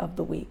end of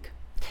the week.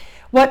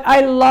 What I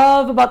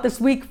love about this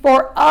week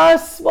for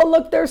us, well,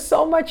 look, there's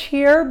so much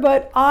here,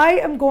 but I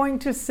am going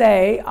to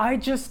say I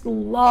just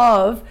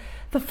love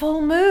the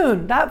full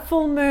moon. That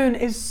full moon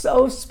is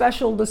so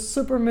special, the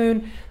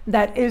supermoon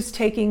that is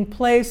taking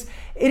place.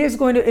 It is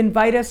going to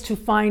invite us to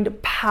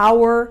find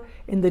power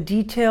in the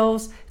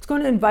details. It's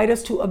going to invite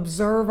us to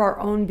observe our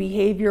own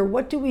behavior.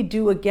 What do we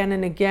do again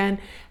and again?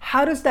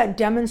 How does that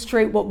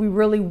demonstrate what we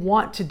really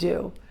want to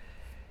do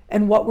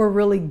and what we're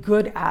really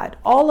good at?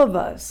 All of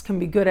us can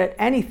be good at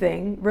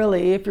anything,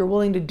 really, if you're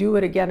willing to do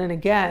it again and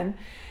again.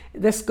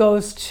 This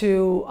goes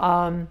to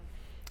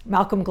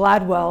Malcolm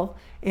Gladwell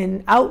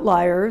in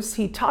Outliers.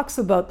 He talks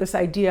about this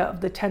idea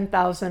of the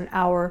 10,000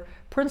 hour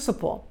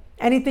principle.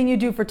 Anything you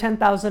do for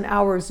 10,000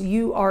 hours,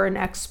 you are an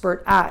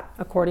expert at,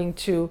 according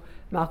to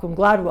Malcolm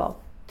Gladwell.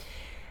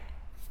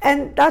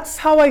 And that's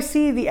how I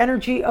see the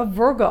energy of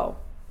Virgo.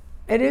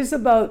 It is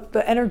about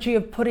the energy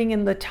of putting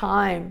in the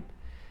time,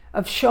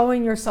 of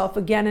showing yourself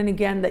again and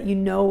again that you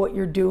know what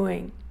you're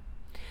doing.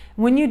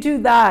 When you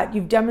do that,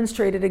 you've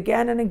demonstrated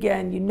again and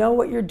again, you know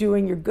what you're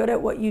doing, you're good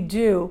at what you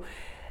do.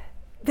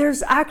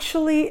 There's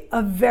actually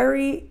a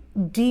very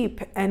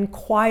deep and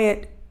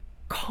quiet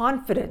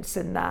confidence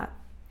in that.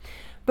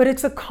 But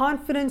it's a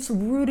confidence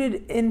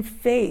rooted in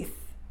faith,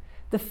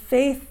 the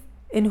faith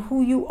in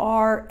who you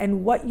are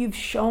and what you've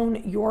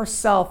shown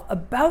yourself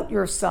about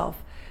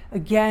yourself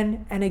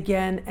again and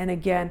again and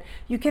again.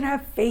 You can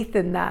have faith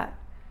in that.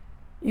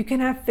 You can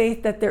have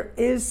faith that there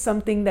is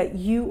something that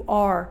you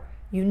are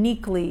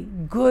uniquely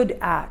good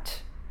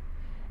at.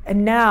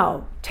 And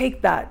now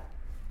take that,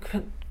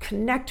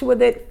 connect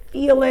with it,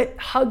 feel it,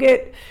 hug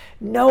it,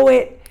 know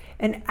it.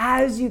 And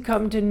as you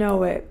come to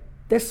know it,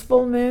 this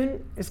full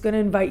moon is going to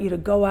invite you to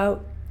go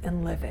out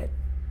and live it.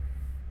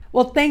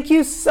 Well, thank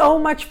you so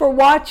much for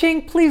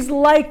watching. Please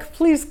like,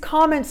 please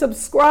comment,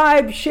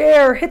 subscribe,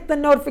 share, hit the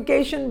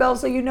notification bell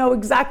so you know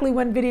exactly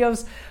when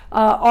videos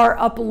are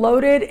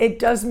uploaded. It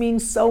does mean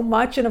so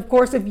much. And of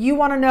course, if you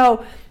want to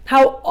know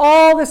how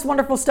all this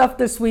wonderful stuff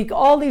this week,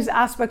 all these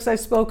aspects I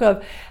spoke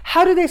of,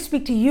 how do they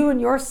speak to you and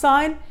your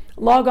sign?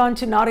 Log on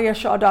to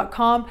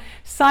NadiaShaw.com.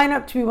 Sign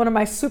up to be one of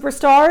my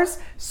superstars.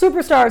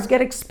 Superstars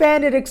get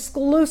expanded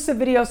exclusive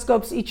video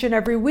scopes each and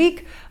every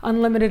week,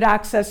 unlimited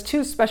access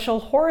to special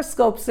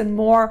horoscopes and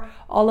more.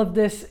 All of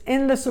this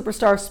in the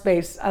superstar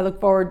space. I look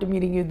forward to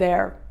meeting you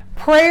there.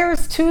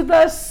 Prayers to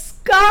the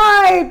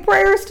Sky.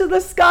 Prayers to the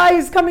Sky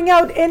is coming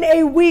out in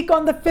a week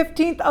on the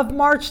 15th of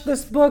March.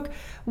 This book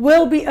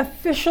will be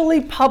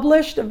officially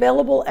published,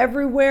 available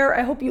everywhere.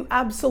 I hope you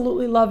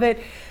absolutely love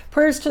it.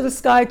 Prayers to the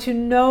Sky, to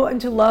know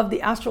and to love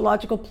the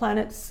astrological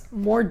planets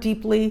more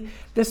deeply.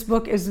 This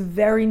book is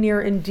very near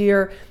and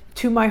dear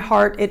to my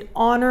heart. It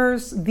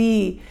honors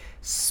the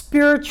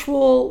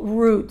spiritual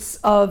roots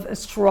of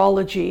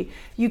astrology.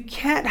 You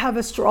can't have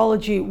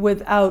astrology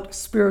without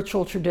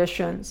spiritual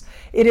traditions.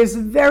 It is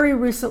very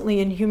recently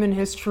in human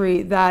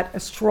history that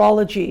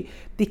astrology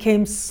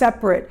became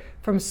separate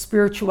from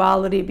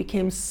spirituality,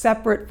 became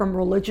separate from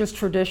religious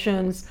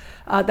traditions.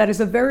 That is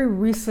a very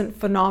recent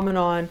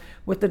phenomenon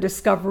with the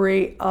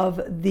discovery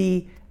of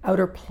the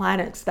outer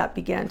planets that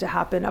began to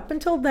happen. Up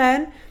until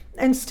then,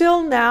 and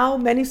still now,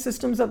 many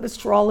systems of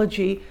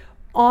astrology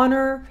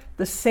honor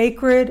the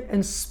sacred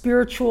and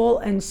spiritual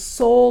and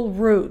soul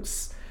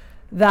roots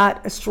that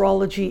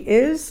astrology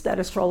is, that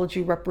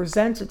astrology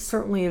represents. It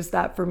certainly is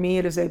that for me.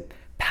 It is a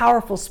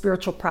powerful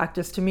spiritual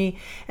practice to me.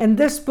 And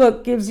this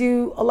book gives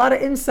you a lot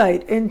of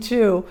insight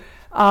into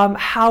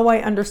how I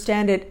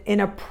understand it in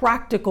a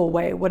practical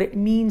way, what it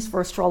means for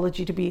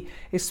astrology to be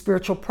a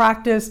spiritual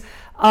practice.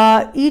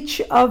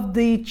 Each of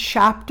the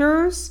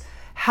chapters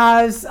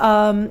has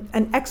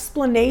an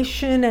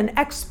explanation, an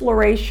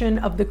exploration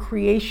of the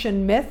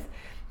creation myth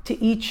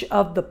to each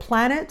of the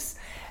planets.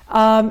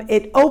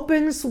 It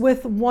opens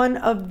with one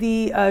of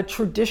the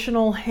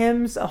traditional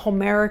hymns, a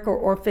Homeric or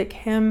Orphic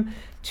hymn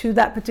to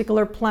that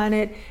particular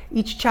planet.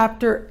 Each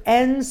chapter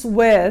ends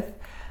with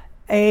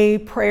a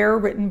prayer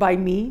written by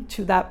me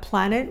to that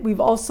planet. We've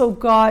also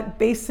got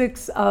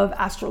basics of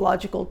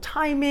astrological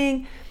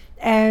timing,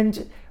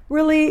 and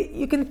really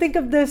you can think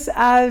of this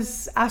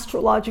as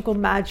astrological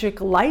magic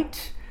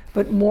light,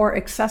 but more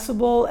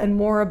accessible and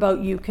more about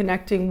you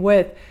connecting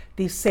with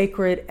these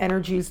sacred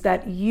energies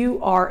that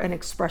you are an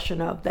expression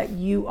of, that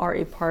you are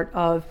a part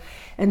of.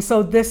 And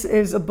so this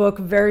is a book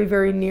very,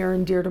 very near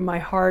and dear to my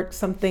heart,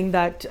 something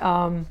that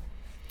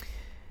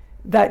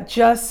that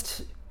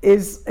just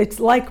is, it's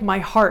like my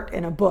heart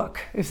in a book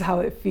is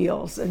how it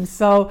feels. And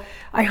so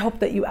I hope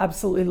that you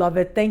absolutely love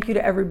it. Thank you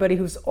to everybody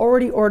who's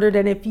already ordered.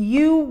 And if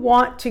you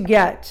want to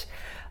get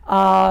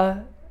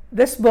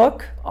this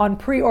book on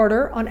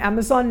pre-order on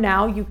Amazon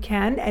now, you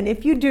can. And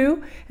if you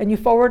do, and you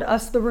forward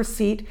us the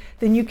receipt,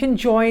 then you can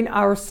join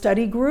our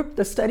study group.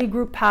 The study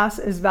group pass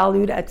is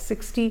valued at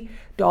 $60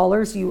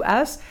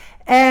 US.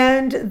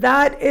 And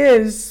that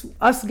is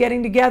us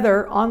getting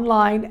together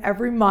online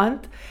every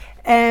month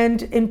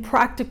and in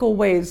practical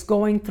ways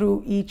going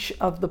through each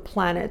of the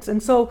planets.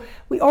 And so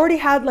we already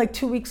had, like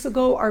 2 weeks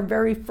ago, our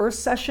very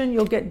first session.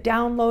 You'll get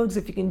downloads.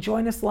 If you can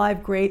join us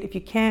live, great. If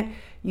you can't,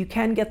 you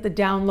can get the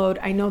download.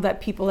 I know that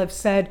people have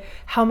said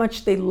how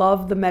much they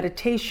love the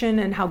meditation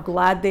and how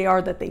glad they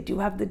are that they do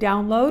have the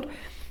download.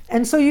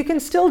 And so you can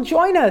still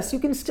join us. You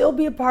can still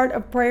be a part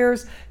of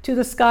Prayers to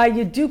the Sky.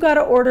 You do got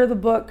to order the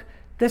book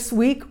this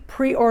week.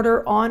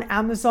 Pre-order on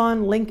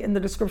Amazon, link in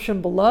the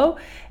description below.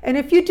 And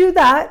if you do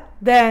that,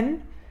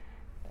 then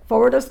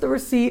forward us the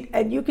receipt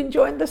and you can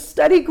join the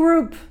study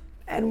group.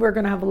 And we're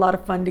going to have a lot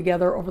of fun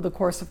together over the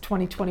course of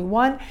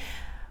 2021.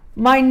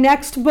 My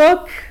next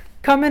book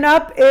coming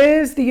up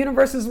is The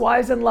Universe is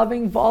Wise and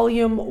Loving,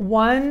 Volume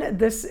 1.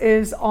 This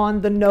is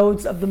on the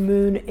nodes of the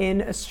moon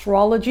in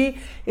astrology.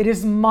 It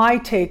is my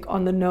take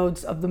on the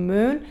nodes of the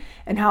moon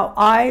and how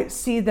I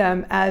see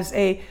them as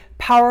a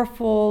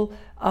powerful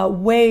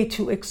way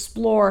to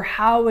explore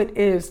how it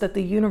is that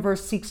the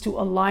universe seeks to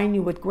align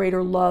you with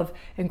greater love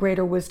and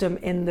greater wisdom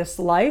in this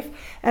life.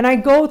 And I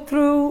go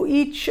through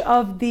each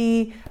of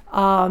the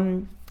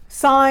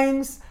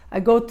signs.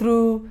 I go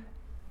through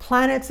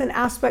planets and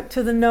aspect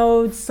to the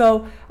nodes.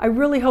 So I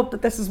really hope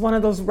that this is one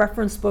of those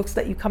reference books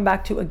that you come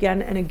back to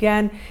again and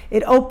again.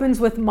 It opens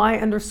with my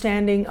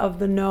understanding of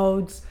the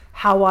nodes,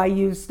 how I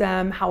use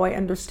them, how I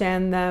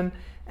understand them,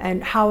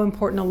 and how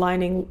important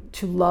aligning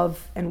to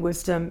love and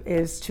wisdom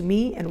is to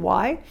me and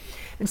why.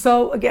 And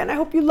so again, I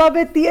hope you love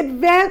it. The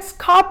advanced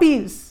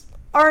copies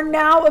are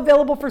now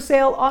available for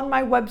sale on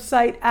my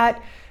website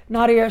at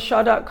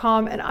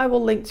nadiashaw.com, and I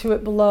will link to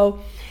it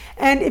below.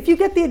 And if you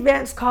get the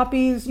advanced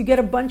copies, you get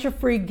a bunch of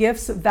free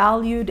gifts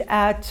valued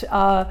at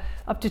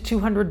up to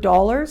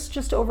 $200,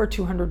 just over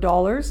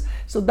 $200.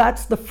 So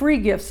that's the free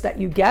gifts that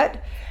you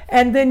get.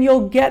 And then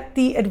you'll get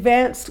the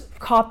advanced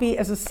copy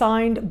as a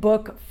signed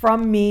book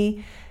from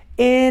me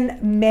in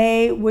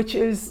May, which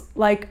is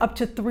like up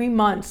to 3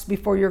 months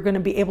before you're going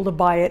to be able to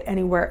buy it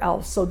anywhere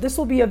else. So this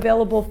will be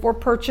available for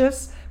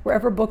purchase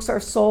wherever books are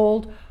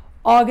sold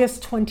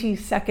August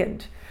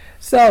 22nd.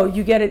 So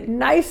you get it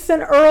nice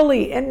and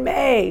early in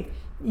May.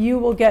 You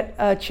will get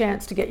a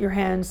chance to get your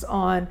hands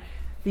on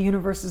The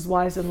Universe is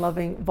Wise and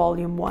Loving,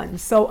 Volume 1.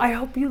 So I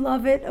hope you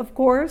love it, of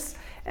course,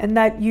 and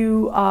that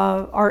you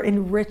are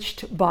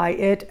enriched by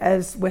it,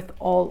 as with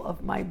all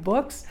of my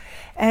books.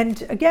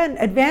 And again,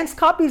 advanced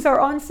copies are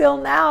on sale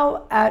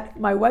now at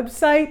my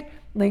website,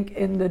 link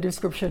in the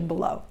description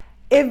below.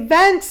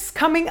 Events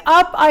coming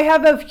up. I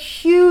have a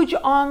huge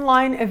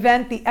online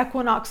event, the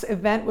Equinox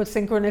event with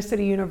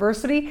Synchronicity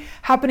University,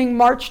 happening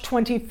March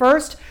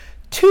 21st.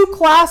 2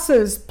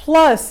 classes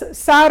plus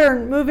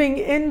Saturn moving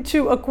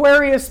into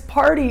Aquarius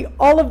party,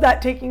 all of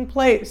that taking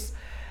place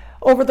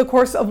over the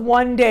course of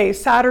one day,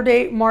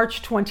 Saturday,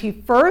 March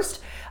 21st.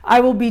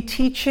 I will be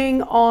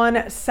teaching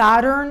on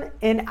Saturn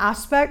in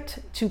aspect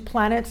to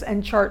planets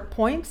and chart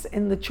points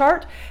in the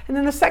chart. And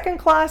then the second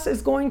class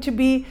is going to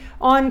be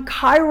on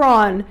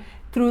Chiron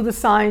through the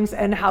signs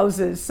and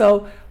houses.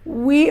 So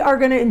we are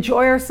going to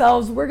enjoy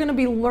ourselves. We're going to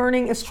be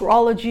learning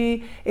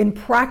astrology in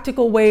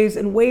practical ways,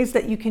 in ways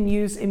that you can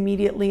use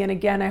immediately. And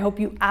again, I hope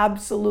you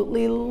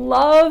absolutely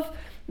love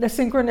the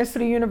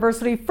Synchronicity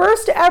University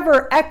first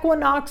ever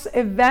Equinox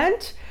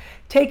event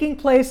taking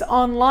place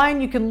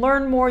online. You can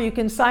learn more. You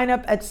can sign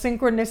up at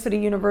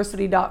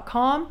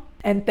synchronicityuniversity.com.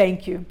 And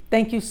thank you.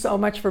 Thank you so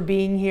much for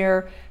being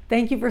here.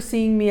 Thank you for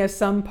seeing me as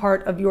some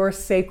part of your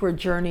sacred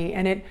journey.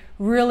 And it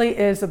really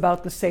is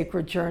about the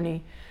sacred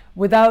journey.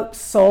 Without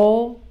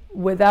soul,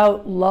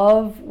 without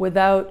love,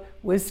 without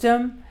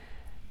wisdom,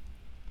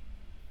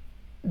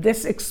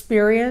 this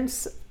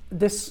experience,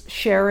 this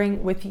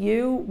sharing with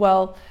you,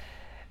 well,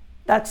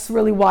 that's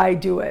really why I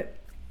do it.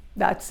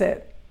 That's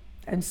it.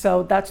 And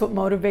so that's what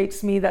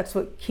motivates me. That's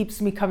what keeps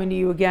me coming to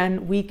you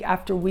again week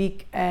after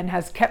week and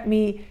has kept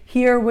me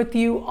here with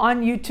you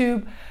on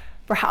YouTube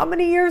for how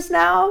many years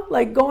now?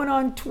 Like going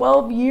on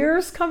 12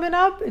 years coming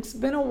up. It's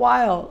been a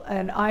while,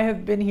 and I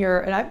have been here,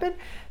 and I've been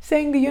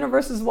saying the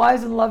universe is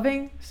wise and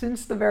loving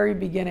since the very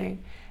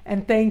beginning.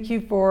 And thank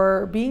you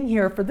for being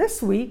here for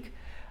this week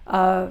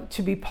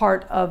to be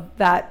part of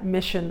that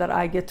mission that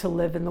I get to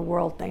live in the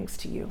world thanks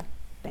to you.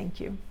 Thank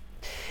you.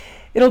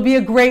 It'll be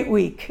a great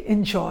week.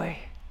 Enjoy.